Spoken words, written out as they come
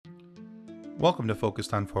Welcome to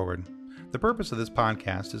Focused on Forward. The purpose of this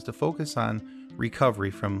podcast is to focus on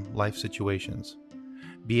recovery from life situations,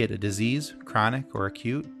 be it a disease, chronic or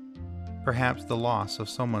acute, perhaps the loss of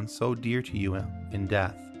someone so dear to you in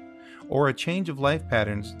death, or a change of life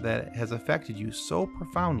patterns that has affected you so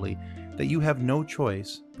profoundly that you have no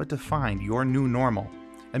choice but to find your new normal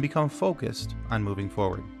and become focused on moving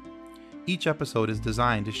forward. Each episode is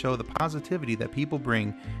designed to show the positivity that people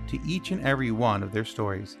bring to each and every one of their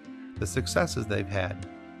stories, the successes they've had,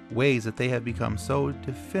 ways that they have become so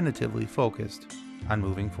definitively focused on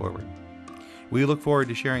moving forward. We look forward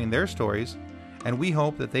to sharing their stories, and we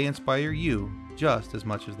hope that they inspire you just as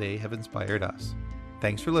much as they have inspired us.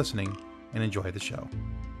 Thanks for listening, and enjoy the show.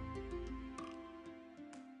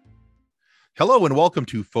 Hello, and welcome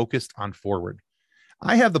to Focused on Forward.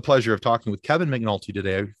 I have the pleasure of talking with Kevin McNulty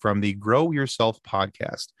today from the Grow Yourself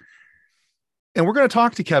podcast. And we're going to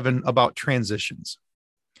talk to Kevin about transitions.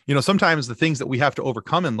 You know, sometimes the things that we have to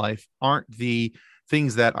overcome in life aren't the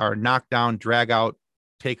things that are knock down, drag out,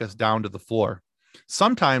 take us down to the floor.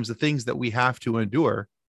 Sometimes the things that we have to endure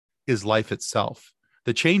is life itself,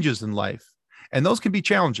 the changes in life. And those can be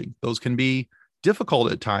challenging. Those can be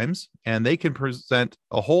difficult at times, and they can present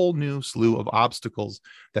a whole new slew of obstacles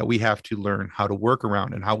that we have to learn how to work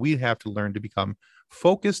around and how we have to learn to become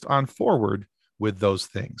focused on forward with those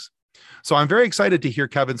things. So I'm very excited to hear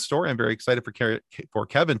Kevin's story. I'm very excited for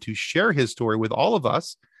Kevin to share his story with all of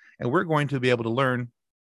us. And we're going to be able to learn,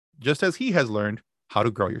 just as he has learned, how to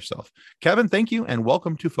grow yourself. Kevin, thank you, and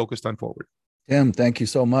welcome to Focused on Forward. Tim, thank you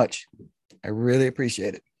so much. I really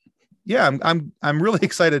appreciate it. Yeah, I'm really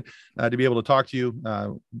excited to be able to talk to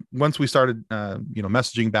you. Once we started,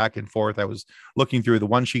 messaging back and forth, I was looking through the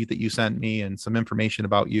one sheet that you sent me and some information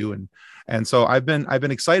about you, and so I've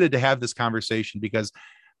been excited to have this conversation because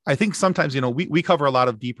I think sometimes, we cover a lot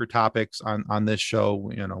of deeper topics on this show.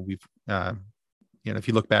 We've, if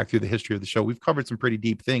you look back through the history of the show, we've covered some pretty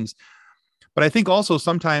deep things. But I think also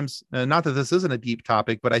sometimes, not that this isn't a deep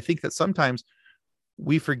topic, but I think that sometimes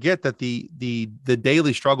we forget that the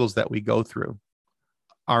daily struggles that we go through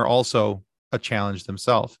are also a challenge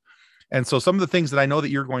themselves. And so some of the things that I know that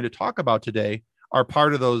you're going to talk about today are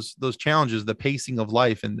part of those challenges, the pacing of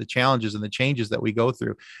life and the challenges and the changes that we go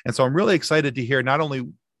through. And so I'm really excited to hear not only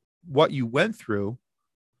what you went through,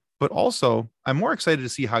 but also I'm more excited to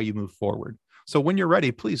see how you move forward. So when you're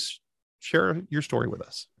ready, please share your story with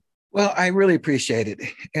us. Well, I really appreciate it.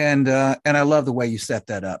 And I love the way you set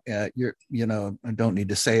that up. I don't need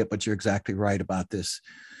to say it, but you're exactly right about this.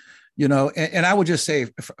 And I will just say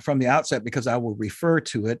from the outset, because I will refer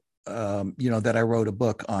to it, that I wrote a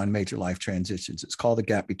book on major life transitions. It's called The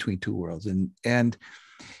Gap Between Two Worlds. And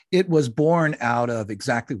it was born out of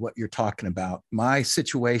exactly what you're talking about. My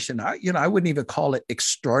situation, I wouldn't even call it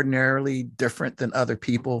extraordinarily different than other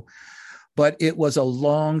people, but it was a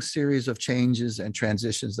long series of changes and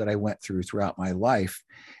transitions that I went throughout my life.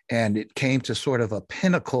 And it came to sort of a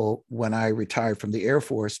pinnacle when I retired from the Air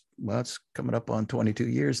Force. Well, it's coming up on 22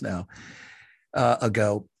 years now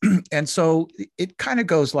ago. And so it kind of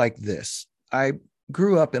goes like this. I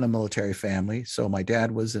grew up in a military family. So my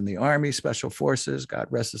dad was in the Army Special Forces, God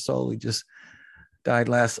rest his soul. He just died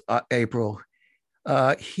last April.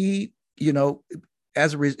 He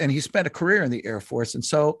spent a career in the Air Force. And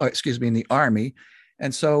so, in the Army.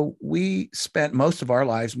 And so we spent most of our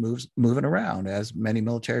lives moving around, as many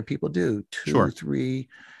military people do. 2-3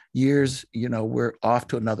 years, we're off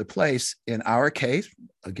to another place. In our case,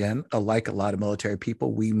 again, like a lot of military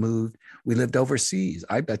people, we lived overseas.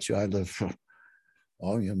 I bet you I lived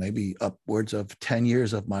maybe upwards of 10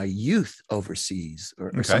 years of my youth overseas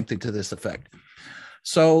or something to this effect.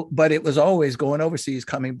 So, but it was always going overseas,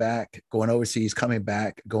 coming back,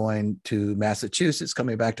 going to Massachusetts,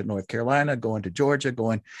 coming back to North Carolina, going to Georgia,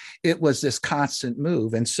 it was this constant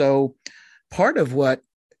move. And so part of what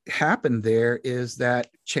happened there is that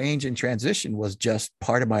change and transition was just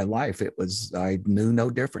part of my life. I knew no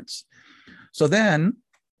difference. So then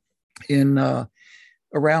in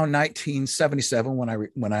around 1977,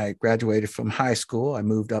 when I graduated from high school, I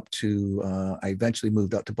eventually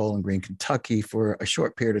moved up to Bowling Green, Kentucky for a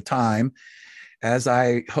short period of time, as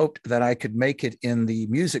I hoped that I could make it in the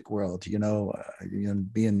music world.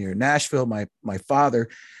 Being near Nashville, my father,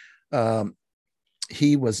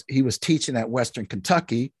 he was teaching at Western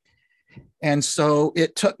Kentucky, And so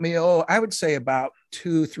it took me, I would say about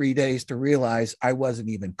 2-3 days to realize I wasn't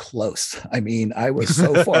even close. I mean, I was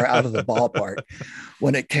so far out of the ballpark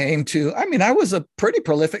when it came to, I mean, I was a pretty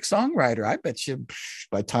prolific songwriter. I bet you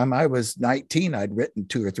by the time I was 19, I'd written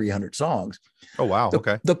 200 or 300 songs. Oh, wow.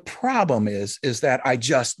 Okay. The problem is that I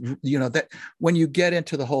just, that when you get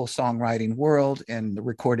into the whole songwriting world and the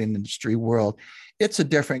recording industry world, it's a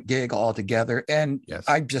different gig altogether. And Yes.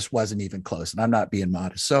 I just wasn't even close, and I'm not being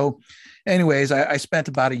modest. So anyways, I spent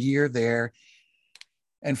about a year there.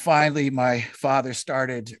 And finally, my father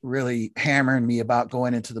started really hammering me about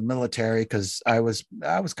going into the military because I was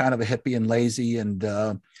kind of a hippie and lazy. And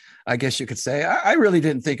I guess you could say I really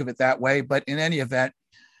didn't think of it that way. But in any event,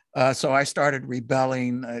 so I started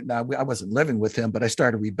rebelling. Now, I wasn't living with him, but I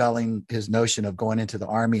started rebelling his notion of going into the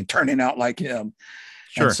Army and turning out like him.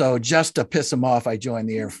 Sure. And so just to piss him off, I joined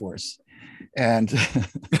the Air Force. And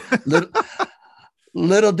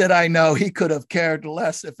little did I know he could have cared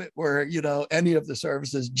less if it were, any of the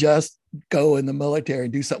services. Just go in the military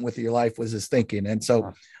and do something with your life was his thinking. And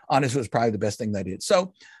so honestly, it was probably the best thing that I did.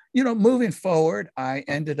 So, moving forward, I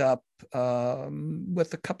ended up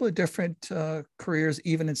with a couple of different careers,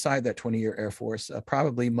 even inside that 20-year Air Force.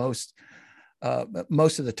 Probably most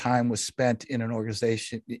of the time was spent in an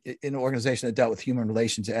organization that dealt with human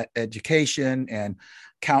relations, education, and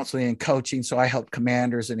counseling and coaching. So I helped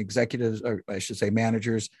commanders and executives, or I should say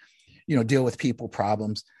managers, deal with people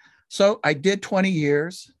problems. So I did 20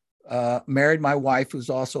 years, married my wife,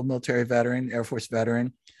 who's also a military veteran, Air Force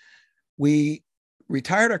veteran. We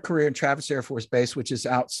retired our career in Travis Air Force Base, which is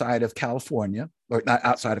outside of California, or not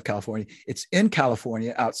outside of California. It's in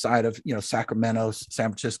California, outside of, Sacramento,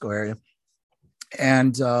 San Francisco area.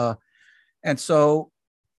 And so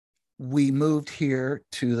we moved here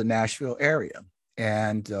to the Nashville area.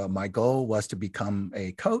 And my goal was to become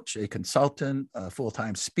a coach, a consultant, a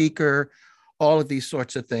full-time speaker, all of these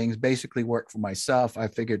sorts of things, basically work for myself. I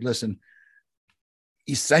figured, listen,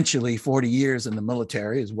 essentially 40 years in the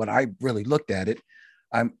military is what I really looked at it.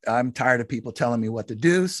 I'm tired of people telling me what to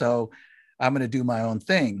do, so I'm going to do my own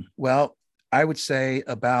thing. Well, I would say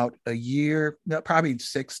about a year, probably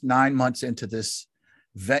 6-9 months into this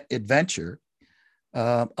adventure,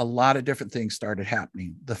 a lot of different things started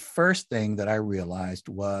happening. The first thing that I realized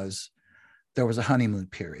was there was a honeymoon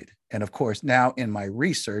period. And of course, now in my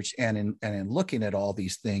research and in looking at all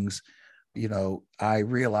these things, I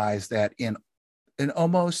realized that in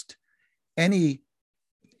almost any,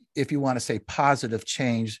 if you want to say positive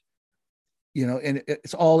change, and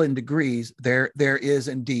it's all in degrees, there is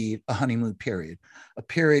indeed a honeymoon period, a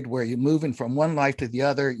period where you're moving from one life to the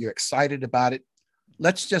other, you're excited about it.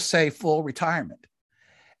 Let's just say full retirement.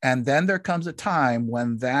 And then there comes a time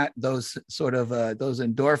when those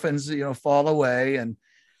endorphins, fall away,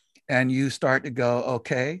 and you start to go,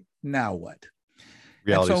 okay, now what?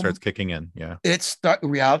 Reality starts kicking in. Yeah.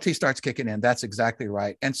 Reality starts kicking in. That's exactly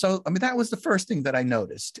right. And so, that was the first thing that I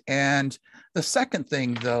noticed. And the second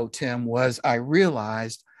thing, though, Tim, was I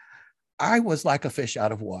realized I was like a fish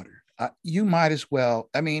out of water. You might as well,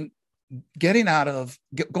 going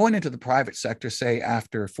into the private sector, say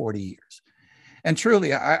after 40 years. And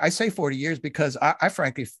truly, I say 40 years because I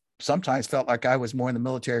frankly sometimes felt like I was more in the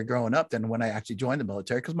military growing up than when I actually joined the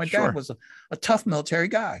military, because my dad was a tough military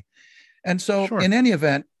guy. And so in any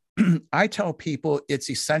event, I tell people it's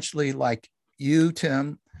essentially like you,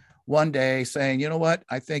 Tim, one day saying, you know what,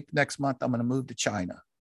 I think next month I'm going to move to China.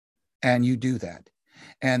 And you do that.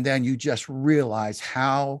 And then you just realize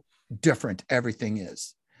how different everything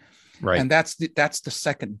is. Right. And that's the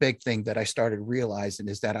second big thing that I started realizing,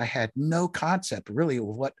 is that I had no concept really of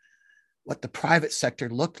what the private sector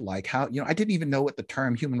looked like. How, I didn't even know what the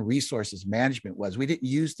term human resources management was. We didn't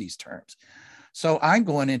use these terms. So I'm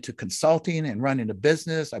going into consulting and running a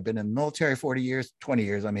business. I've been in the military 40 years, 20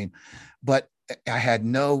 years, but I had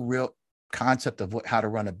no real concept of how to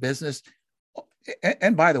run a business.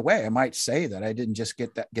 And by the way, I might say that I didn't just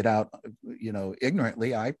get out,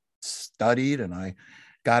 ignorantly. I studied and I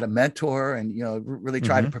got a mentor and, really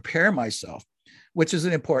tried to prepare myself, which is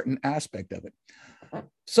an important aspect of it.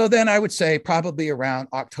 So then I would say probably around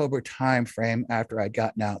October timeframe after I'd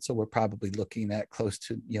gotten out. So we're probably looking at close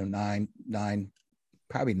to,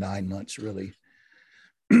 probably 9 months really,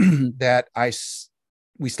 that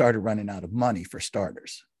we started running out of money for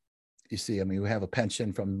starters. You see, we have a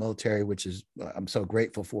pension from the military, which is, I'm so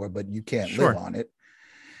grateful for, but you can't live on it.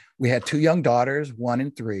 We had 2 young daughters, 1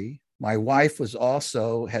 and 3. My wife was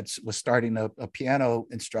starting a piano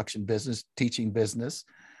instruction business, teaching business,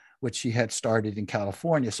 which she had started in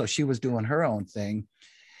California. So she was doing her own thing.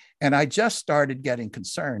 And I just started getting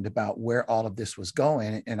concerned about where all of this was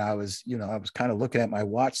going. And I was kind of looking at my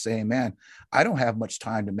watch saying, man, I don't have much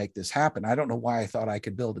time to make this happen. I don't know why I thought I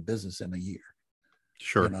could build a business in a year.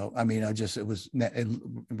 Sure. I mean,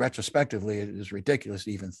 retrospectively, it is ridiculous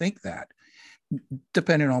to even think that,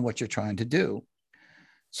 depending on what you're trying to do.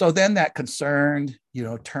 So then that concern,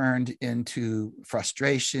 turned into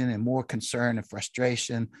frustration, and more concern and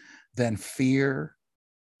frustration, then fear,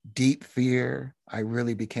 deep fear. I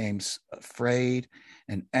really became afraid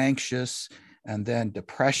and anxious, and then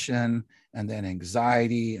depression, and then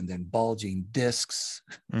anxiety, and then bulging discs.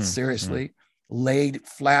 Seriously, laid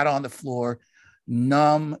flat on the floor,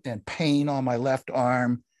 numb and pain on my left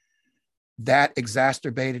arm. That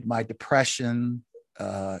exacerbated my depression.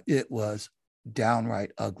 It was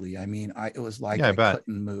downright ugly. I mean, it was like I couldn't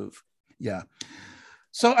move. Yeah.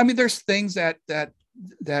 So, I mean, there's things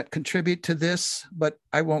that contribute to this, but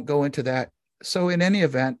I won't go into that. So in any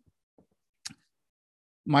event,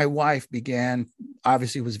 my wife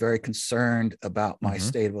obviously was very concerned about my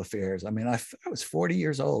state of affairs. I mean, I was 40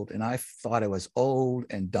 years old, and I thought I was old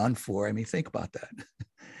and done for. I mean, think about that.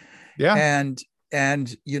 Yeah.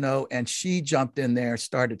 And she jumped in there,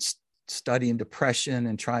 started studying depression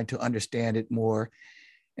and trying to understand it more.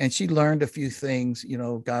 And she learned a few things,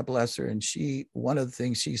 God bless her. And one of the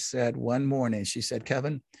things she said one morning, she said,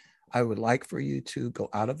 Kevin, I would like for you to go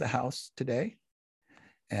out of the house today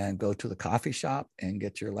and go to the coffee shop and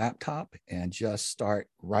get your laptop and just start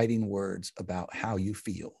writing words about how you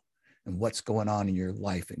feel and what's going on in your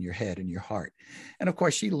life, in your head, and your heart. And of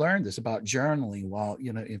course, she learned this about journaling while,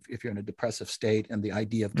 if you're in a depressive state, and the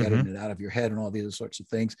idea of getting it out of your head and all these sorts of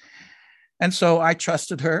things. And so I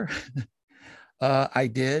trusted her. I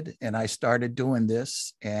did. And I started doing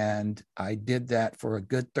this, and I did that for a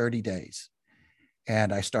good 30 days.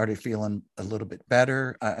 And I started feeling a little bit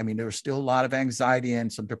better. I mean, there was still a lot of anxiety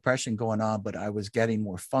and some depression going on, but I was getting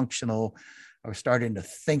more functional. I was starting to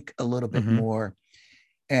think a little bit more.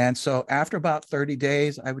 And so after about 30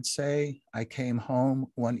 days, I would say, I came home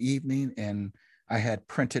one evening and I had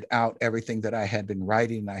printed out everything that I had been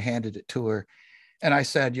writing, and I handed it to her. And I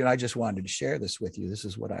said, I just wanted to share this with you. This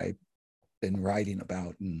is what I've been writing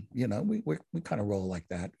about. And, we kind of roll like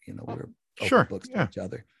that. We're open books to each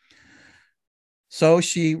other. So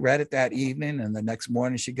she read it that evening, and the next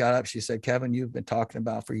morning she got up. She said, Kevin, you've been talking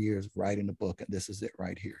about for years writing a book, and this is it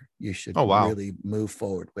right here. You should really move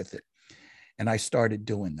forward with it. And I started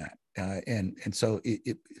doing that. And so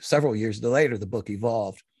several years later, the book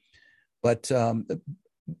evolved. But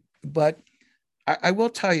I will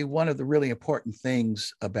tell you, one of the really important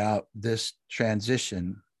things about this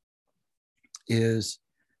transition is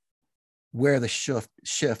where the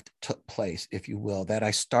shift took place, if you will, that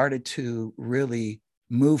I started to really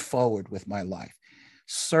move forward with my life.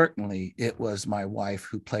 Certainly, it was my wife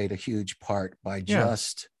who played a huge part by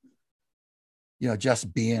just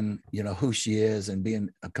being, who she is, and being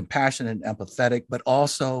compassionate and empathetic, but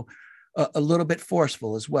also a little bit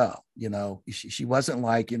forceful as well. She wasn't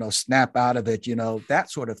like, snap out of it, that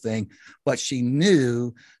sort of thing. But she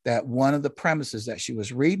knew that one of the premises that she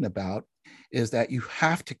was reading about is that you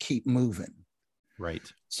have to keep moving. Right.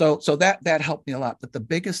 So that helped me a lot. But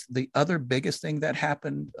the other biggest thing that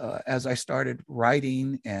happened as I started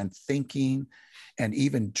writing and thinking and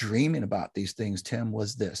even dreaming about these things, Tim,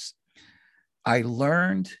 was this. I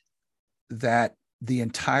learned that the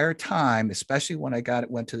entire time, especially when I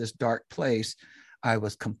went to this dark place, I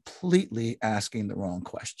was completely asking the wrong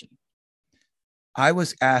question. I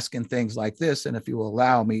was asking things like this, and if you will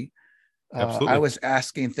allow me, I was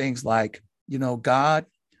asking things like, God,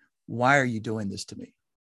 why are you doing this to me?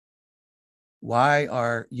 Why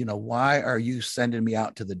are you sending me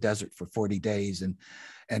out to the desert for 40 days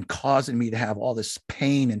and causing me to have all this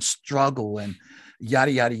pain and struggle and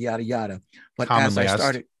yada, yada, yada, yada. But commonly as I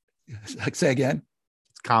started, say again.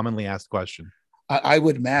 It's commonly asked question. I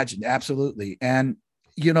would imagine. Absolutely. And,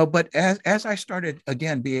 but as I started,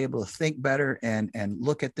 again, be able to think better and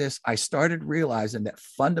look at this, I started realizing that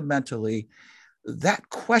fundamentally that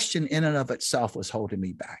question in and of itself was holding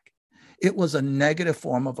me back. It was a negative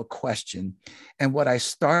form of a question. And what I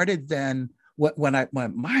started then, when my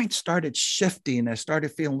mind started shifting, I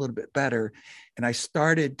started feeling a little bit better, and I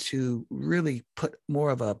started to really put more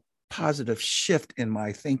of a positive shift in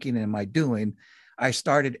my thinking and my doing, I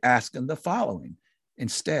started asking the following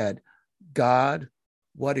instead: God,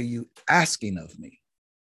 what are you asking of me?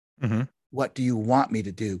 What do you want me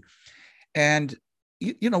to do? And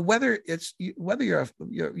whether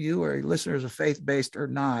you or listeners are faith-based or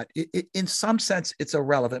not, in some sense, it's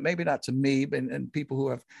irrelevant. Maybe not to me and people who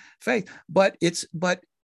have faith, but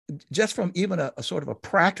just from even a sort of a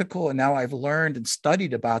practical, and now I've learned and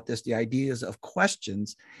studied about this, the ideas of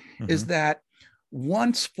questions, is that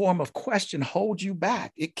one form of question holds you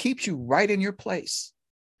back. It keeps you right in your place.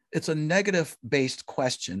 It's a negative based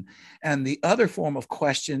question. And the other form of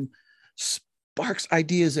question sparks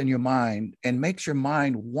ideas in your mind and makes your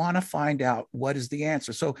mind want to find out what is the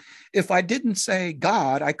answer. So if I didn't say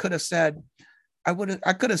God, I could have said, what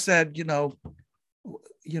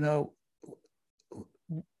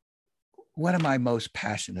am I most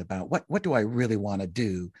passionate about? What do I really want to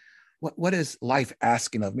do? What is life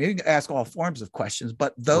asking of me? You can ask all forms of questions,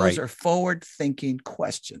 but those are forward-thinking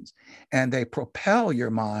questions, and they propel your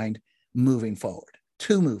mind moving forward,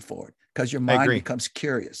 to move forward, because your mind becomes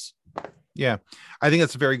curious. Yeah, I think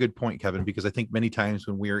that's a very good point, Kevin, because I think many times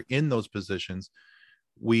when we are in those positions,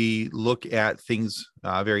 we look at things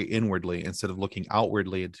very inwardly instead of looking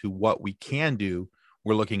outwardly into what we can do.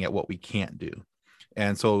 We're looking at what we can't do.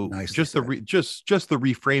 And so just the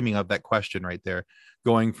reframing of that question right there,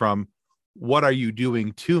 going from what are you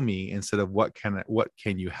doing to me instead of what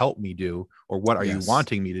can you help me do, or what are you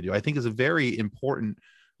wanting me to do, I think is a very important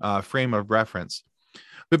frame of reference.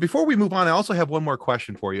 But before we move on, I also have one more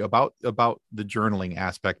question for you about the journaling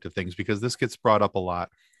aspect of things, because this gets brought up a lot.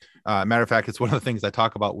 Matter of fact, it's one of the things I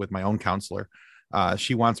talk about with my own counselor.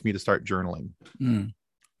 She wants me to start journaling.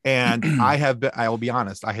 And I will be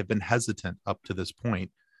honest, I have been hesitant up to this point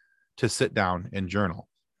to sit down and journal.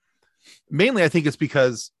 Mainly, I think it's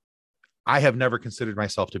because I have never considered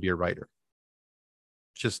myself to be a writer.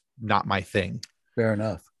 Just not my thing. Fair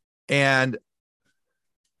enough. And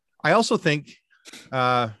I also think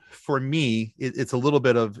for me, it's a little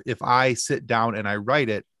bit of, if I sit down and I write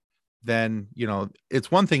it, then, it's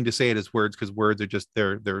one thing to say it as words, because words are just,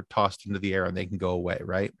 they're tossed into the air and they can go away.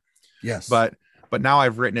 Right. Yes. But now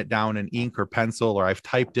I've written it down in ink or pencil, or I've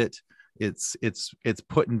typed it. It's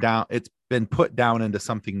been put down into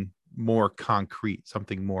something more concrete,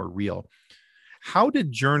 something more real. How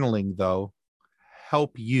did journaling, though,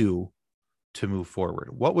 help you to move forward?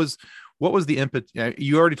 What was the impetus?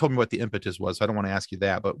 You already told me what the impetus was, so I don't want to ask you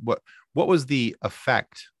that, but what was the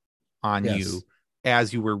effect on you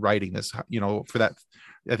as you were writing this, for that,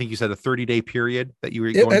 I think you said a 30-day period that you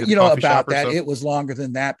were going to the coffee shop or that. so? It was longer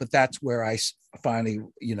than that, but that's where I finally,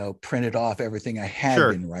 printed off everything I had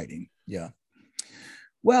been writing. Yeah.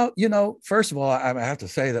 Well, first of all, I have to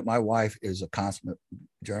say that my wife is a consummate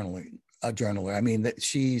journaler. I mean, that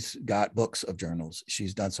she's got books of journals.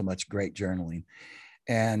 She's done so much great journaling.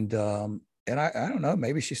 And I don't know,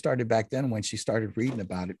 maybe she started back then when she started reading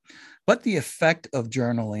about it. But the effect of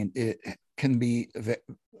journaling, it can be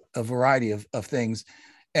a variety of things.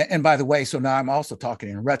 And by the way, so now I'm also talking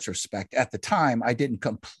in retrospect. At the time, I didn't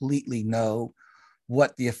completely know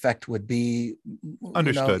what the effect would be.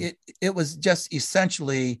 Understood. It was just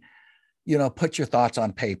essentially, put your thoughts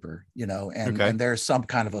on paper, and there's some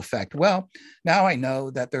kind of effect. Well, now I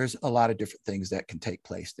know that there's a lot of different things that can take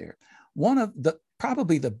place there. One of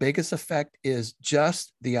probably the biggest effect is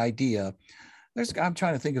just the idea. There's a guy, I'm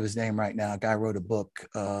trying to think of his name right now. A guy wrote a book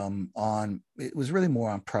it was really more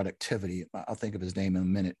on productivity. I'll think of his name in a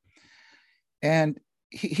minute. And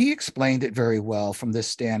he explained it very well from this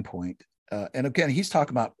standpoint. And again, he's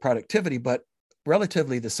talking about productivity, but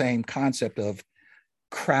relatively the same concept of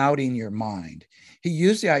crowding your mind. He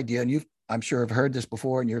used the idea, and I'm sure have heard this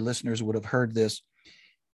before, and your listeners would have heard this.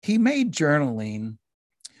 He made journaling,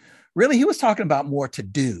 really, he was talking about more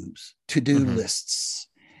to-do lists.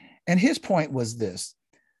 And his point was this,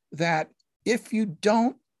 that if you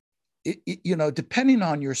don't, depending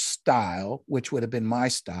on your style, which would have been my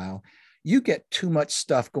style, you get too much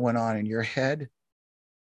stuff going on in your head.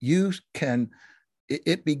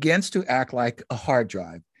 It begins to act like a hard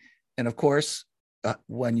drive. And of course,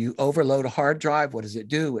 when you overload a hard drive, what does it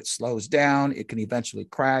do? It slows down. It can eventually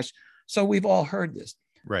crash. So we've all heard this.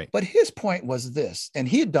 Right. But his point was this, and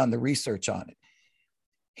he had done the research on it.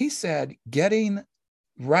 He said,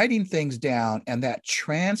 writing things down and that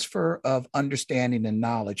transfer of understanding and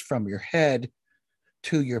knowledge from your head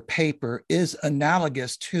to your paper is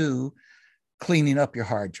analogous to cleaning up your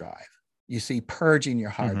hard drive. You see, purging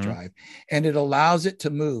your hard drive, and it allows it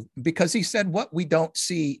to move, because he said what we don't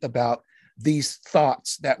see about these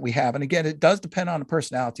thoughts that we have. And again, it does depend on the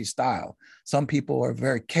personality style. Some people are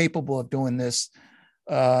very capable of doing this,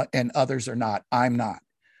 and others are not. I'm not.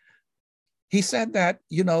 He said that,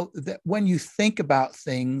 that when you think about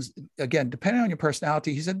things, again, depending on your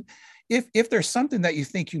personality, he said, if there's something that you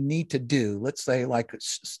think you need to do, let's say like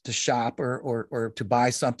to shop or to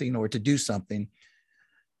buy something or to do something,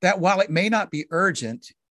 that while it may not be urgent,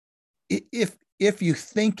 if you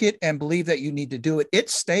think it and believe that you need to do it, it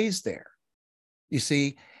stays there. You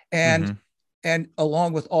see, and and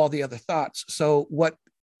along with all the other thoughts. So what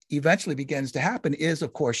eventually begins to happen is,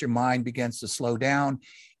 of course, your mind begins to slow down.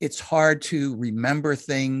 It's hard to remember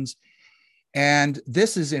things. And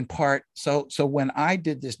this is in part, so when I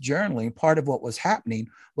did this journaling, part of what was happening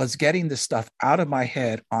was getting the stuff out of my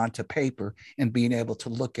head onto paper and being able to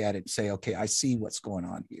look at it and say, okay, I see what's going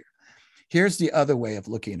on here. Here's the other way of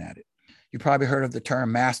looking at it. You probably heard of the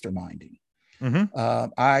term masterminding.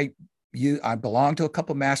 I belong to a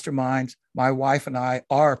couple of masterminds. My wife and I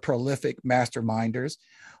are prolific masterminders.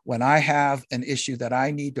 When I have an issue that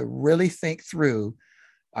I need to really think through,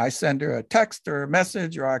 I send her a text or a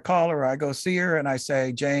message, or I call her, or I go see her, and I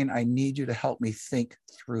say, Jane, I need you to help me think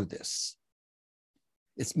through this.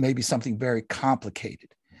 It's maybe something very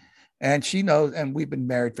complicated. And she knows, and we've been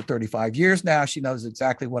married for 35 years now. She knows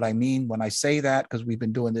exactly what I mean when I say that, because we've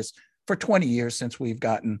been doing this for 20 years since we've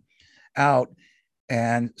gotten out.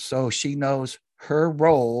 And so she knows her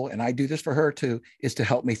role, and I do this for her too, is to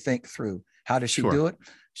help me think through. How does she do it?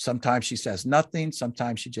 Sometimes she says nothing.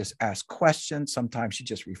 Sometimes she just asks questions. Sometimes she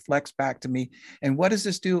just reflects back to me. And what does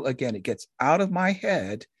this do? Again, it gets out of my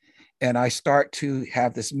head, and I start to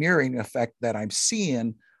have this mirroring effect that I'm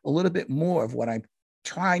seeing a little bit more of what I'm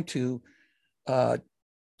trying to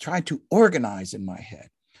organize in my head.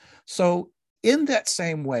 So in that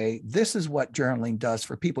same way, this is what journaling does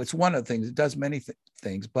for people. It's one of the things, it does many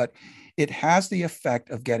things, but it has the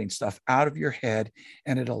effect of getting stuff out of your head,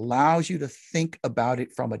 and it allows you to think about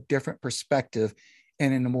it from a different perspective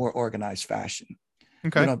and in a more organized fashion.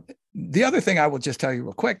 Okay. You know, the other thing I will just tell you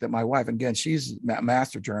real quick, that my wife, and again, she's a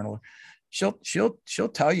master journaler. She'll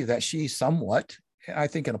tell you that she somewhat, I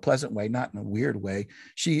think in a pleasant way, not in a weird way,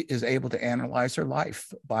 she is able to analyze her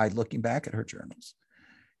life by looking back at her journals.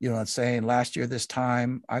 You know, and saying, last year, this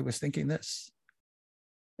time I was thinking this,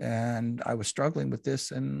 and I was struggling with this,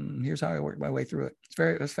 and here's how I worked my way through it.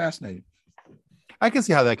 It was fascinating. I can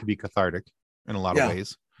see how that could be cathartic in a lot of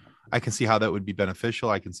ways. I can see how that would be beneficial.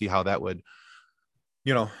 I can see how that would,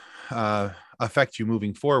 affect you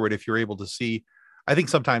moving forward if you're able to see. I think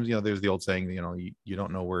sometimes, there's the old saying, you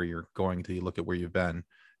don't know where you're going until you look at where you've been.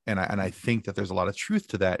 And I think that there's a lot of truth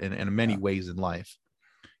to that in many ways in life.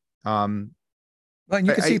 Well, and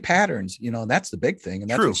you can see patterns, that's the big thing. And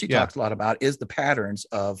that's what she talks a lot about, is the patterns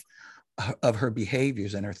of her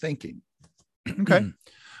behaviors and her thinking. Okay.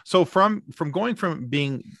 So from going from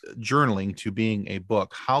being journaling to being a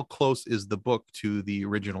book, how close is the book to the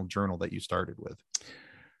original journal that you started with?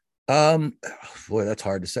 Boy, that's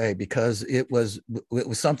hard to say, because it was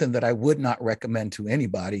something that I would not recommend to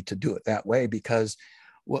anybody to do it that way, because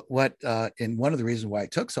and one of the reasons why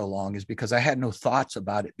it took so long is because I had no thoughts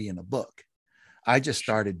about it being a book. I just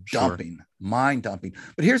started mind dumping.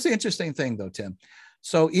 But here's the interesting thing though, Tim.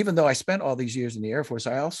 So even though I spent all these years in the Air Force,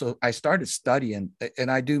 I started studying, and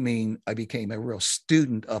I do mean I became a real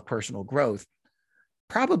student of personal growth,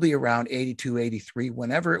 probably around 82, 83,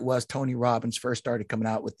 whenever it was Tony Robbins first started coming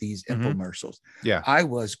out with these infomercials. Yeah. I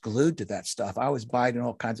was glued to that stuff. I was buying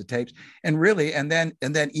all kinds of tapes, and really, and then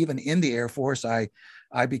even in the Air Force, I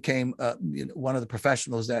became one of the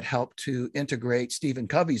professionals that helped to integrate Stephen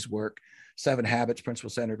Covey's work, 7 Habits,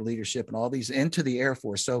 Principle-Centered Leadership, and all these into the Air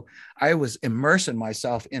Force. So I was immersing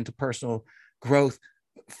myself into personal growth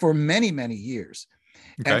for many, many years.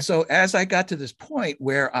 Okay. And so as I got to this point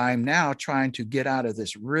where I'm now trying to get out of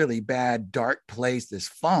this really bad, dark place, this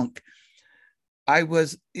funk, I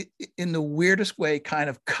was in the weirdest way kind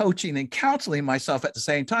of coaching and counseling myself at the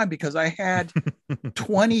same time, because I had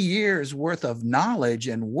 20 years worth of knowledge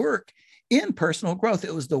and work in personal growth.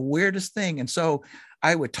 It was the weirdest thing. And so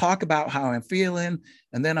I would talk about how I'm feeling,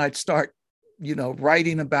 and then I'd start,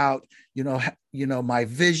 writing about, my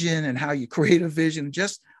vision and how you create a vision.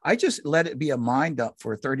 I just let it be a mind dump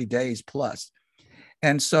for 30 days plus.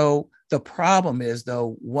 And so the problem is,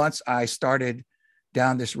 though, once I started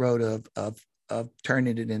down this road of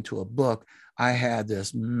turning it into a book, I had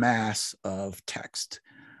this mass of text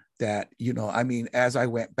that, as I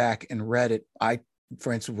went back and read it, I,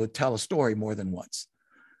 for instance, would tell a story more than once.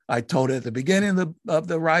 I told it at the beginning of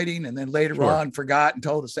the writing, and then later on forgot and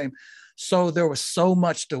told the same. So there was so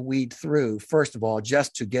much to weed through, first of all,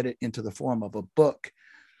 just to get it into the form of a book,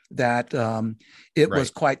 that it was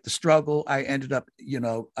quite the struggle. I ended up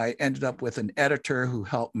with an editor who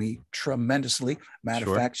helped me tremendously. Matter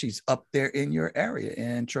of fact, she's up there in your area.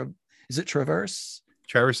 And is it Traverse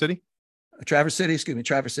City? Traverse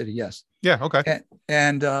City. Yes. Yeah. Okay.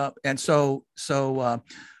 And so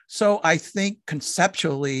I think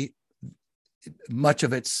conceptually, much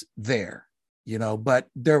of it's there, but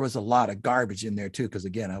there was a lot of garbage in there too, because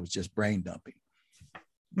again, I was just brain dumping.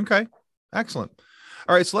 Okay, excellent.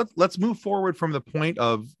 All right, so let's move forward from the point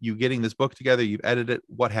of you getting this book together. You've edited it.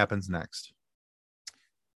 What happens next?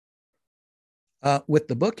 With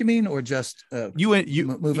the book, you mean, or just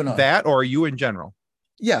moving on? That, or you in general?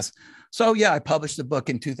 Yes. So yeah, I published the book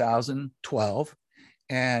in 2012,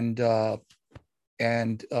 and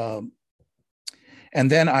and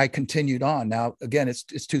then I continued on. Now again, it's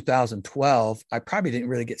 2012. I probably didn't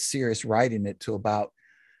really get serious writing it till about,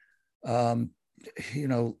 you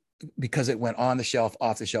know, because it went on the shelf,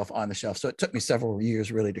 off the shelf, on the shelf. So it took me several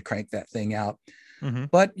years really to crank that thing out. Mm-hmm.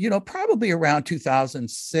 But, you know, probably around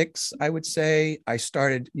 2006, I would say I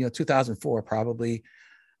started, 2004 probably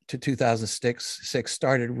to 2006,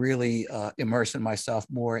 started really immersing myself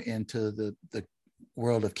more into the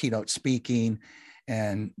world of keynote speaking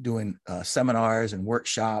and doing seminars and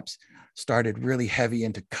workshops, started really heavy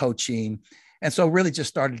into coaching. And so really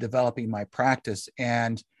just started developing my practice.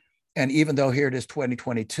 And even though here it is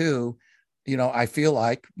 2022, I feel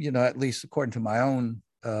like, at least according to my own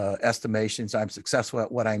estimations, I'm successful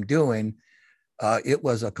at what I'm doing. It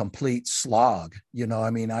was a complete slog.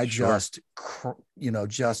 I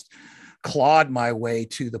just clawed my way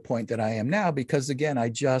to the point that I am now, because again,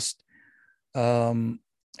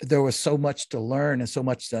 there was so much to learn and so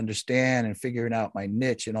much to understand and figuring out my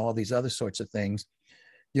niche and all these other sorts of things,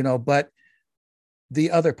 but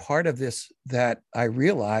the other part of this that I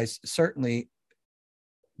realized, certainly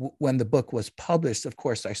when the book was published, of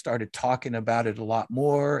course, I started talking about it a lot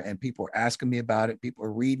more, and people were asking me about it. People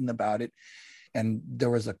were reading about it. And there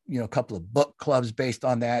was a couple of book clubs based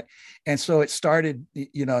on that. And so it started,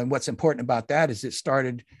 and what's important about that is it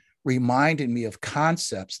started reminding me of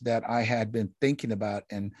concepts that I had been thinking about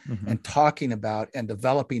and talking about and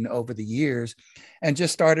developing over the years, and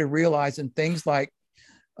just started realizing things like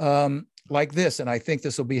this. And I think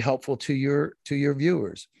this will be helpful to your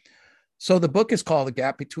viewers. So the book is called The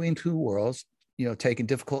Gap Between Two Worlds, taking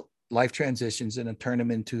difficult life transitions and turn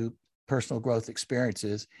them into personal growth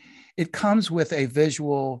experiences. It comes with a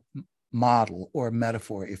visual model or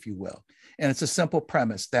metaphor, if you will. And it's a simple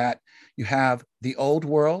premise that you have the old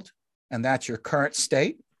world, and that's your current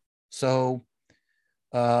state. So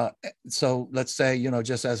let's say,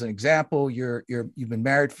 just as an example, you've been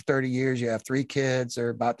married for 30 years, you have 3 kids, they're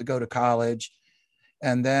about to go to college.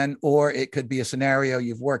 And then, or it could be a scenario,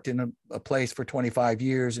 you've worked in a place for 25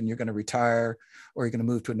 years and you're going to retire, or you're going to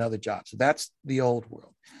move to another job. So that's the old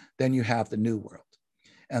world. Then you have the new world.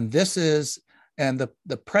 And the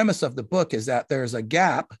premise of the book is that there's a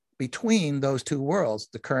gap between those two worlds,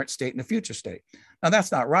 the current state and the future state. Now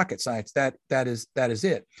that's not rocket science. That is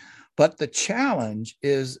it. But the challenge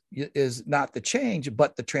is not the change,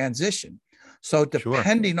 but the transition. So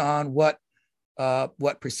depending on what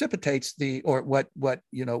precipitates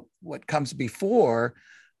what comes before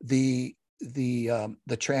the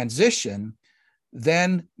transition,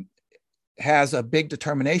 then has a big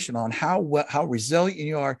determination on how resilient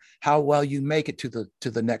you are, how well you make it to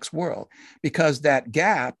the next world, because that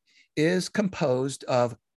gap is composed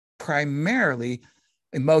of primarily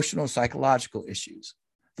emotional, psychological issues,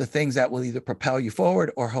 the things that will either propel you forward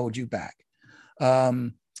or hold you back.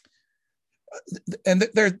 And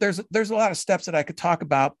there's a lot of steps that I could talk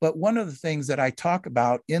about, but one of the things that I talk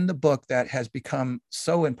about in the book that has become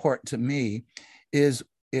so important to me is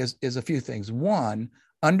a few things. One,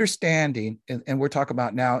 understanding, and we're talking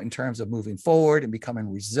about now in terms of moving forward and becoming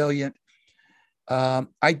resilient.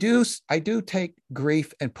 I do take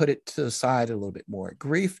grief and put it to the side a little bit more.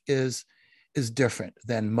 Grief is different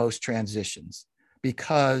than most transitions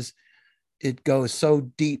because it goes so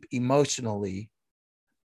deep emotionally.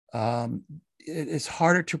 It's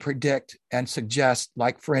harder to predict and suggest,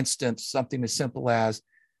 like, for instance, something as simple as,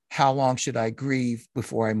 how long should I grieve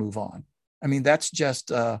before I move on? I mean, that's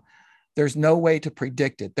just, there's no way to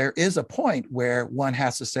predict it. There is a point where one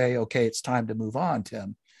has to say, okay, it's time to move on,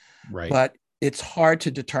 Tim. Right. But it's hard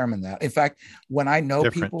to determine that. In fact, when I know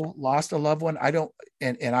people lost a loved one, I don't,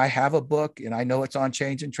 and I have a book and I know it's on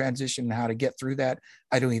change and transition and how to get through that,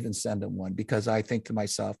 I don't even send them one, because I think to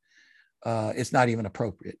myself, it's not even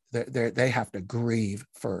appropriate. They have to grieve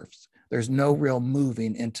first. There's no real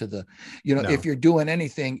moving into the, if you're doing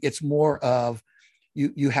anything, it's more of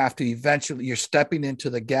you have to eventually, you're stepping into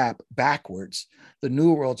the gap backwards. The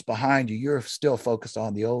new world's behind you. You're still focused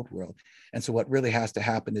on the old world. And so what really has to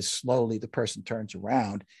happen is slowly the person turns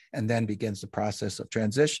around and then begins the process of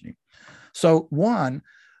transitioning. So one,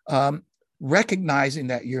 recognizing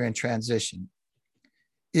that you're in transition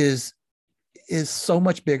is so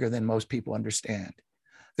much bigger than most people understand.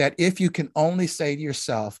 That if you can only say to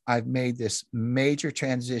yourself, I've made this major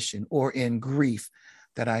transition, or in grief,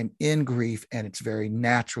 that I'm in grief and it's very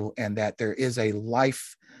natural, and that there is a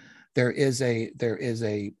life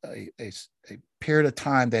a period of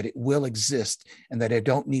time that it will exist and that I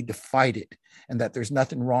don't need to fight it and that there's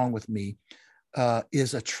nothing wrong with me,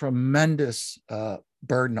 is a tremendous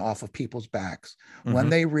burden off of people's backs when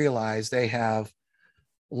they realize they have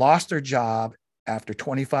lost their job after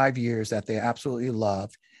 25 years that they absolutely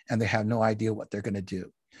loved, and they have no idea what they're going to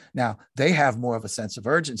do. Now, they have more of a sense of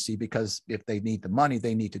urgency because if they need the money,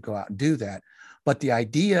 they need to go out and do that. But the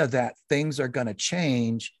idea that things are going to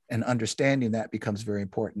change and understanding that becomes very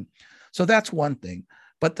important. So that's one thing.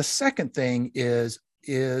 But the second thing is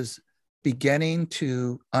beginning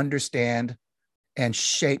to understand and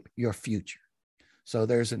shape your future. So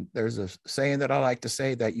there's a saying that I like to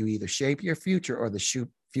say that you either shape your future or the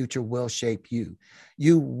future will shape you.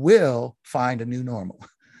 You will find a new normal.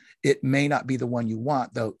 It may not be the one you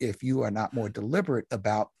want, though, if you are not more deliberate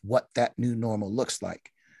about what that new normal looks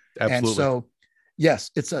like. Absolutely. And so,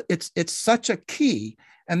 yes, it's such a key,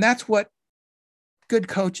 and that's what good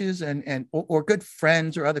coaches or good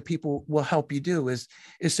friends or other people will help you do is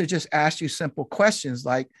to just ask you simple questions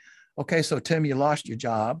like, okay, so Tim, you lost your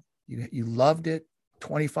job, you loved it,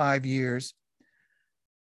 25 years.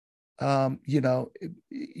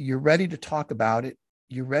 You're ready to talk about it.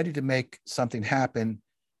 You're ready to make something happen.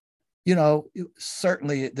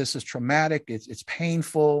 Certainly this is traumatic. It's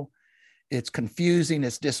painful. It's confusing.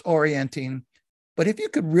 It's disorienting. But if you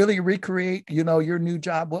could really recreate, your new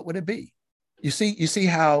job, what would it be? You see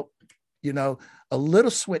how, a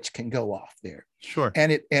little switch can go off there. Sure.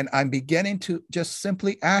 And I'm beginning to just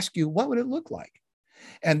simply ask you, what would it look like?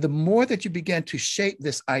 And the more that you begin to shape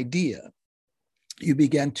this idea, you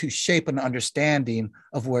begin to shape an understanding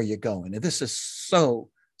of where you're going. And this is so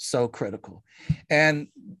critical. And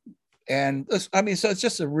so it's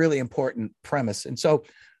just a really important premise. And so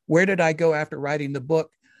where did I go after writing the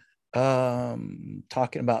book?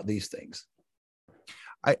 Talking about these things.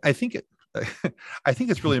 I think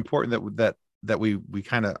it's really important that we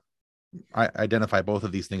kind of identify both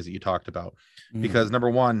of these things that you talked about, because number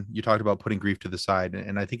one, you talked about putting grief to the side.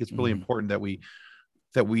 And I think it's really important that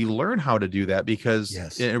we learn how to do that,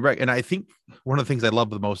 because and I think one of the things I love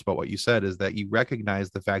the most about what you said is that you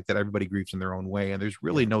recognize the fact that everybody grieves in their own way, and there's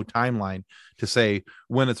really no timeline to say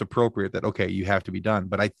when it's appropriate that, okay, you have to be done.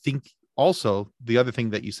 But I think also the other thing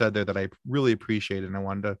that you said there that I really appreciated, and I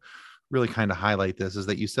wanted to really kind of highlight this, is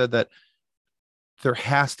that you said that there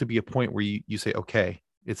has to be a point where you say, okay,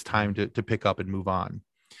 it's time to pick up and move on.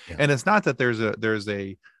 And it's not that there's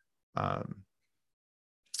a how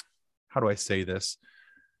do I say this?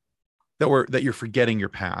 That you're forgetting your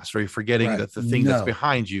past, or you're forgetting that the thing that's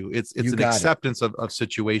behind you. It's an acceptance of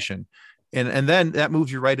situation. And then that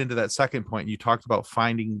moves you right into that second point. You talked about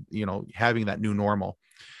finding, having that new normal.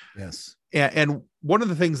 Yes. And one of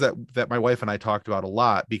the things that my wife and I talked about a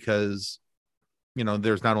lot, because,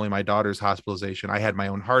 there's not only my daughter's hospitalization, I had my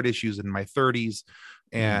own heart issues in my 30s.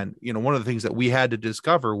 And, one of the things that we had to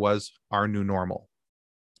discover was our new normal.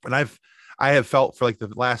 And I have felt for like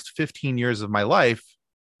the last 15 years of my life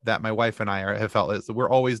that my wife and I have felt is that we're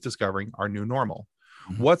always discovering our new normal.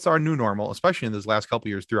 What's our new normal, especially in this last couple of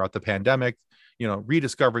years throughout the pandemic,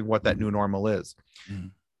 rediscovering what that new normal is.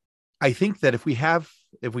 I think that if we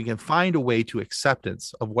can find a way to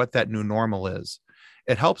acceptance of what that new normal is,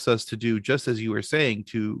 it helps us to do just as you were saying,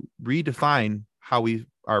 to redefine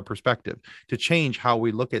our perspective, to change how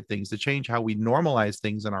we look at things, to change how we normalize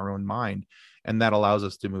things in our own mind. And that allows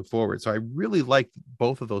us to move forward. So I really liked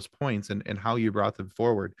both of those points and how you brought them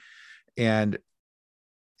forward. And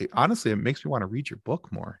honestly, it makes me want to read your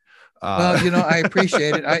book more. Well, I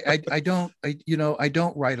appreciate it. I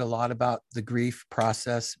don't write a lot about the grief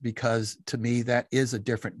process, because to me, that is a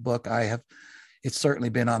different book. It's certainly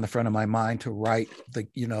been on the front of my mind to write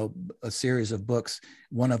a series of books,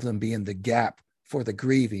 one of them being The Gap for the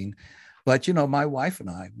Grieving. But, my wife and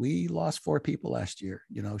I, we lost 4 people last year.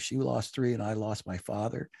 She lost 3 and I lost my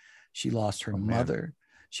father. She lost her mother.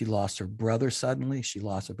 She lost her brother suddenly. She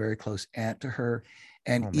lost a very close aunt to her.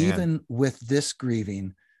 And even with this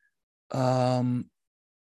grieving, I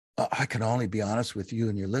can only be honest with you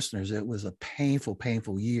and your listeners, it was a painful,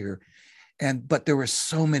 painful year. But there were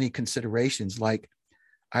so many considerations. Like,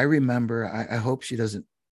 I remember, I hope she doesn't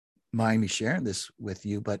mind me sharing this with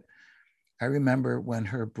you, but I remember when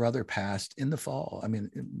her brother passed in the fall.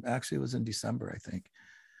 Actually, it was in December, I think.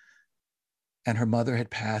 And her mother had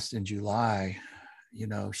passed in July.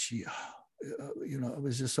 She, it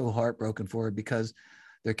was just so heartbroken for her, because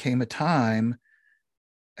there came a time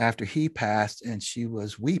after he passed and she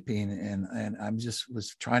was weeping, and I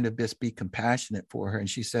was trying to just be compassionate for her. And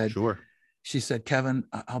she said, sure. She said, Kevin,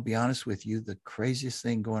 I'll be honest with you. The craziest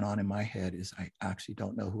thing going on in my head is I actually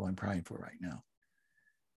don't know who I'm crying for right now.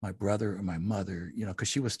 my brother or my mother, because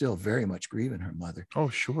she was still very much grieving her mother. Oh,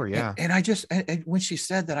 sure. Yeah. And and when she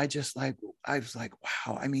said that, I was like,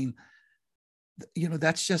 wow. I mean,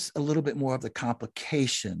 that's just a little bit more of the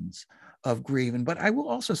complications of grieving. But I will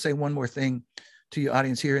also say one more thing to your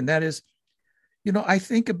audience here, and that is, I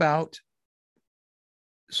think about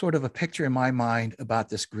sort of a picture in my mind about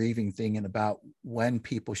this grieving thing and about when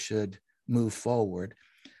people should move forward.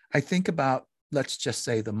 I think about, let's just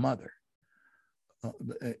say, the mother,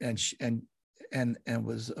 and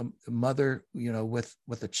was a mother,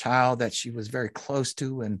 with a child that she was very close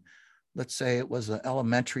to, and let's say it was an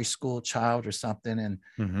elementary school child or something,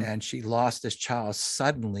 and she lost this child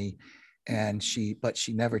suddenly, but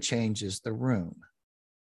she never changes the room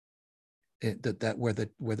that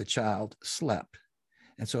where the child slept.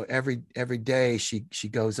 And so every day she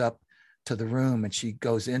goes up to the room, and she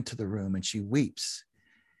goes into the room, and she weeps.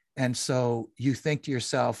 And so you think to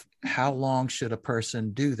yourself, how long should a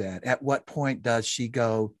person do that? At what point does she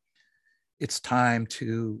go, it's time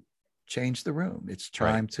to change the room? It's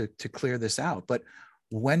time to clear this out. But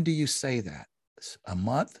when do you say that? A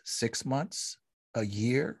month, 6 months, a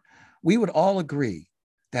year? We would all agree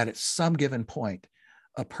that at some given point,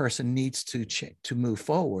 a person needs to move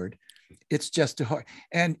forward. It's just too hard.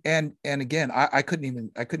 And again, I couldn't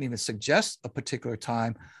even suggest a particular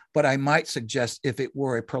time, but I might suggest, if it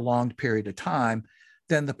were a prolonged period of time,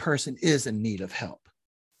 then the person is in need of help,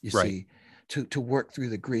 you see, to work through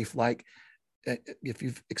the grief. Like, if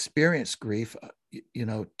you've experienced grief,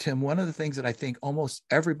 Tim, one of the things that I think almost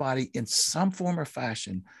everybody in some form or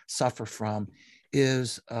fashion suffer from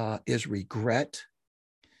is regret,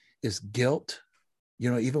 is guilt.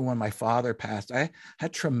 Even when my father passed, I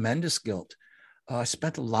had tremendous guilt. I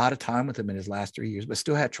spent a lot of time with him in his last 3 years, but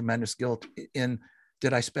still had tremendous guilt in,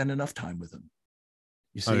 did I spend enough time with him?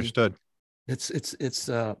 You see? Understood.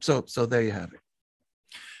 So there you have it.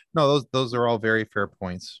 No, those are all very fair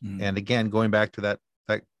points. And again, going back to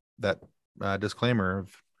that disclaimer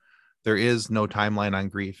of, there is no timeline on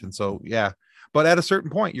grief. And so, yeah, but at a certain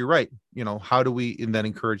point, you're right. How do we then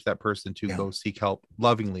encourage that person to go seek help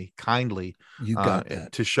lovingly, kindly, you got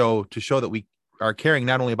that. to show that we are caring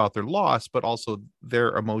not only about their loss, but also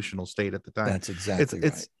their emotional state at the time. That's exactly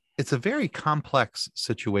right. It's a very complex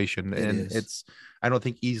situation, and it's, I don't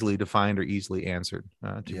think, easily defined or easily answered,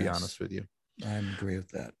 to be honest with you. I agree with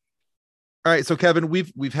that. All right. So Kevin,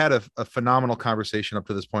 we've had a phenomenal conversation up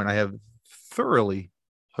to this point. I have thoroughly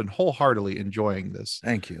and wholeheartedly enjoying this.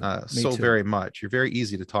 Thank you. So very much. You're very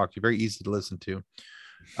easy to talk to, very easy to listen to.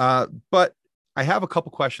 But I have a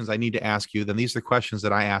couple questions I need to ask you. Then these are questions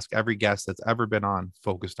that I ask every guest that's ever been on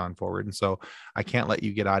Focused on Forward. And so I can't let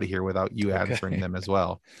you get out of here without you answering them as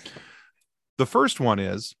well. The first one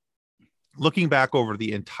is, looking back over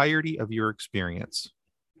the entirety of your experience,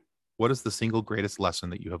 what is the single greatest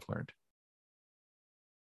lesson that you have learned?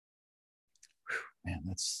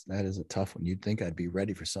 Man, that is a tough one. You'd think I'd be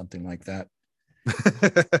ready for something like that.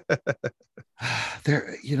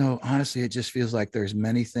 There, honestly, it just feels like there's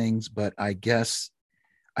many things, but I guess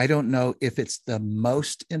I don't know if it's the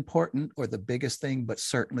most important or the biggest thing, but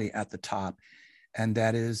certainly at the top. And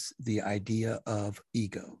that is the idea of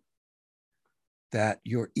ego. That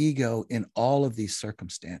your ego in all of these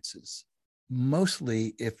circumstances,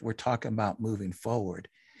 mostly if we're talking about moving forward,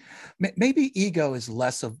 maybe ego is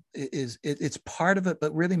less of, it's part of it,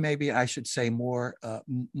 but really maybe I should say more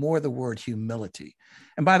the word humility.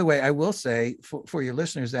 And by the way, I will say for your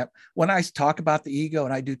listeners that when I talk about the ego,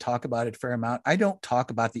 and I do talk about it a fair amount, I don't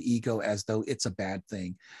talk about the ego as though it's a bad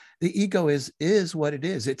thing. The ego is what it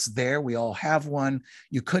is. It's there. We all have one.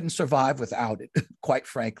 You couldn't survive without it, quite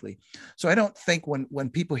frankly. So I don't think when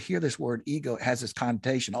people hear this word ego, it has this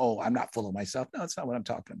connotation, oh, I'm not full of myself. No, that's not what I'm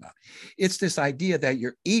talking about. It's this idea that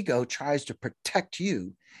your ego tries to protect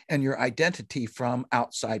you and your identity from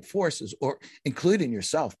outside forces, or including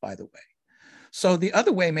yourself, by the way. So the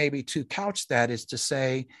other way maybe to couch that is to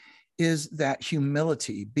say, is that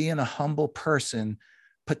humility, being a humble person,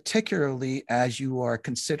 particularly as you are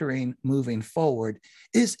considering moving forward,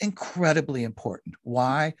 is incredibly important.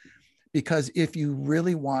 Why? Because if you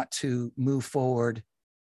really want to move forward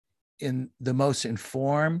in the most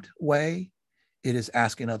informed way, it is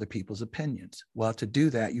asking other people's opinions. Well, to do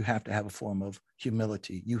that, you have to have a form of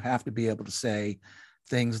humility. You have to be able to say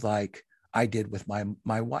things like I did with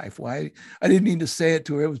my wife. Why? I didn't need to say it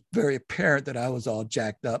to her. It was very apparent that I was all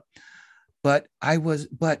jacked up, but I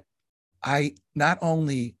not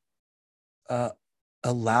only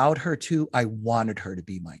allowed her to, I wanted her to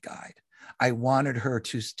be my guide. I wanted her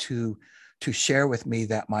to share with me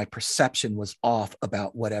that my perception was off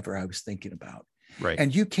about whatever I was thinking about. Right.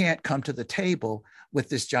 And you can't come to the table with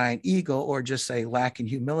this giant ego or just say lacking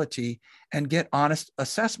humility and get honest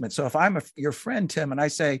assessment. So if I'm your friend, Tim, and I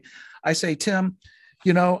say, Tim,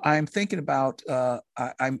 I'm thinking about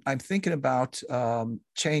I'm thinking about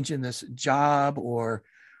changing this job or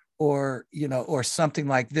something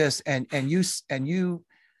like this, and you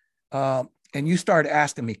start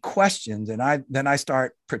asking me questions, and I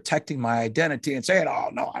start protecting my identity and saying, oh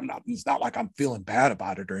no, I'm not. It's not like I'm feeling bad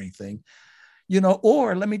about it or anything,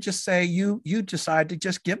 Or let me just say, you decide to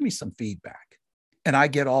just give me some feedback, and I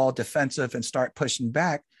get all defensive and start pushing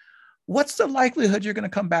back. What's the likelihood you're going to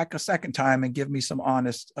come back a second time and give me some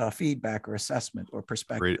honest feedback or assessment or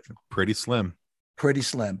perspective? Pretty slim. Pretty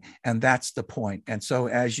slim. And that's the point. And so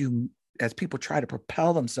as people try to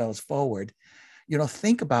propel themselves forward,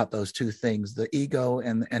 think about those two things, the ego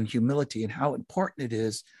and humility, and how important it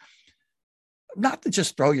is not to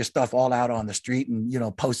just throw your stuff all out on the street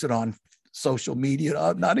and, post it on social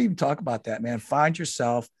media. Not even talk about that, man. Find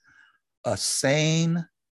yourself a sane,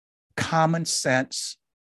 common sense,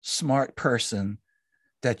 smart person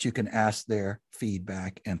that you can ask their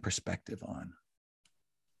feedback and perspective on.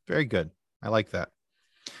 Very good. I like that.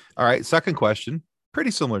 All right. Second question, pretty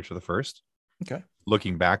similar to the first. Okay.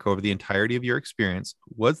 Looking back over the entirety of your experience,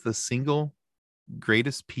 what's the single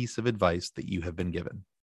greatest piece of advice that you have been given?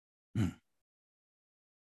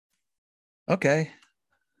 Okay.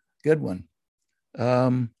 Good one.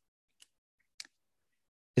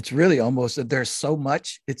 It's really almost that there's so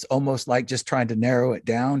much, it's almost like just trying to narrow it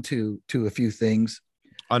down to a few things.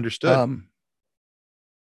 Understood.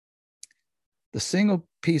 The single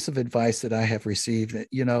piece of advice that I have received,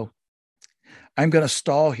 I'm going to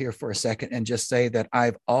stall here for a second and just say that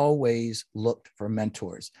I've always looked for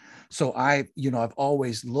mentors. So I've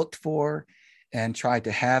always looked for and tried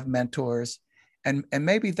to have mentors. And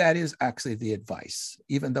maybe that is actually the advice.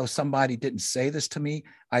 Even though somebody didn't say this to me,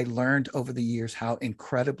 I learned over the years how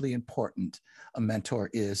incredibly important a mentor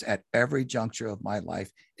is at every juncture of my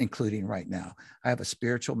life, including right now. I have a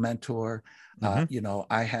spiritual mentor.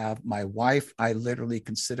 I have my wife. I literally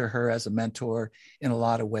consider her as a mentor in a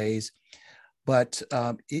lot of ways. But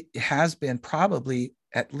it has been probably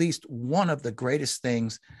at least one of the greatest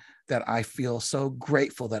things that I feel so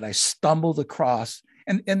grateful that I stumbled across.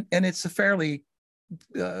 And it's a fairly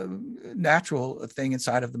natural thing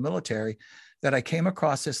inside of the military that I came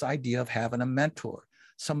across this idea of having a mentor,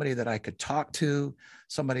 somebody that I could talk to,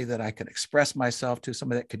 somebody that I could express myself to,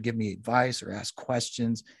 somebody that could give me advice or ask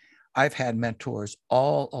questions. I've had mentors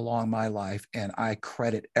all along my life, and I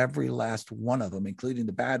credit every last one of them, including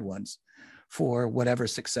the bad ones, for whatever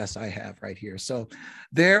success I have right here. So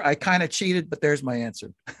there, I kind of cheated, but there's my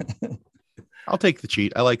answer. I'll take the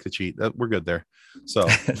cheat. I like the cheat. We're good there. So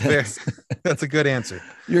that's a good answer.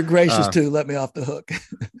 You're gracious too. Let me off the hook.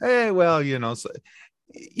 Hey, well,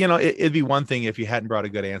 it'd be one thing if you hadn't brought a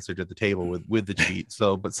good answer to the table with the cheat.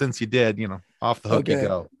 So, but since you did, off the hook you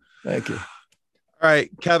go. Thank you. All right,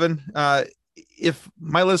 Kevin. If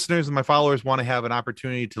my listeners and my followers want to have an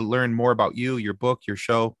opportunity to learn more about you, your book, your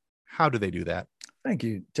show, how do they do that? Thank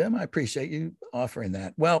you, Tim. I appreciate you offering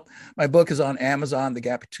that. Well, my book is on Amazon, The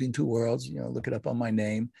Gap Between Two Worlds. Look it up on my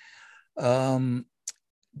name. It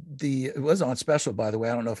was on special, by the way.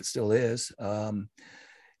 I don't know if it still is.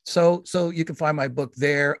 So you can find my book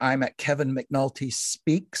there. I'm at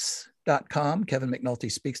kevinmcnultyspeaks.com.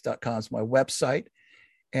 kevinmcnultyspeaks.com is my website.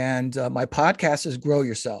 And my podcast is Grow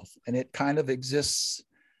Yourself. And it kind of exists,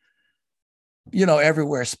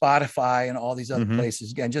 everywhere, Spotify and all these other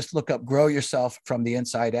places. Again, just look up Grow Yourself from the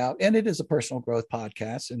Inside Out. And it is a personal growth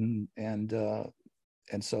podcast. And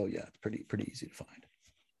so, yeah, it's pretty easy to find.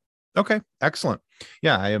 Okay. Excellent.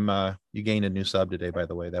 Yeah. I am, you gained a new sub today, by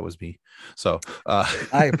the way. That was me. So,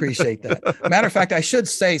 I appreciate that. Matter of fact, I should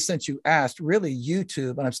say, since you asked, really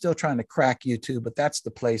YouTube, and I'm still trying to crack YouTube, but that's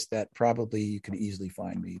the place that probably you can easily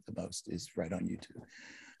find me the most, is right on YouTube.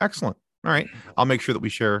 Excellent. All right. I'll make sure that we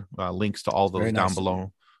share links to all those down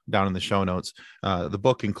below, down in the show notes, the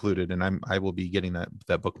book included. And I will be getting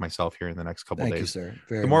that book myself here in the next couple of days. Thank you,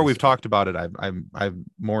 sir. The more we've talked about it, I'm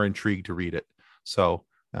more intrigued to read it. So,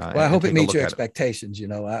 well, I hope it meets your expectations.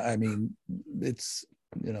 I mean, it's,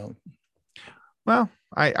 well,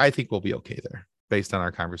 I think we'll be okay there. Based on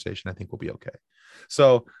our conversation, I think we'll be okay.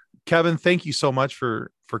 So, Kevin, thank you so much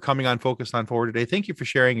for coming on Focused on Forward today. Thank you for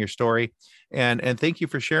sharing your story, and thank you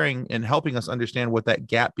for sharing and helping us understand what that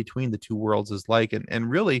gap between the two worlds is like. And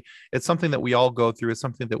really, it's something that we all go through. It's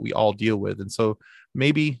something that we all deal with. And so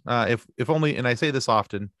maybe if only, and I say this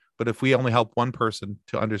often, but if we only help one person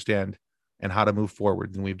to understand and how to move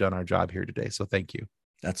forward, then we've done our job here today. So thank you.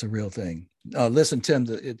 That's a real thing. Listen, Tim,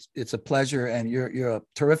 it's a pleasure, and you're a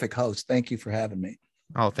terrific host. Thank you for having me.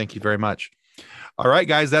 Oh, thank you very much. All right,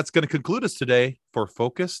 guys, that's going to conclude us today for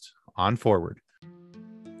Focused on Forward.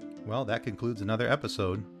 Well, that concludes another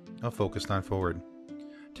episode of Focused on Forward.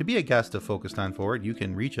 To be a guest of Focused on Forward, you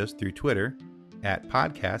can reach us through Twitter at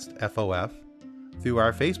podcastfof, through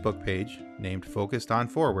our Facebook page named Focused on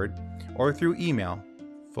Forward, or through email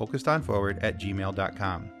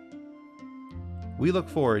focusedonforward@gmail.com. We look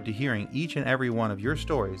forward to hearing each and every one of your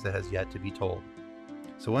stories that has yet to be told.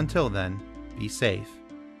 So until then, be safe,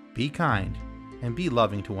 be kind, and be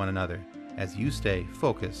loving to one another as you stay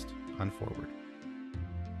focused on forward.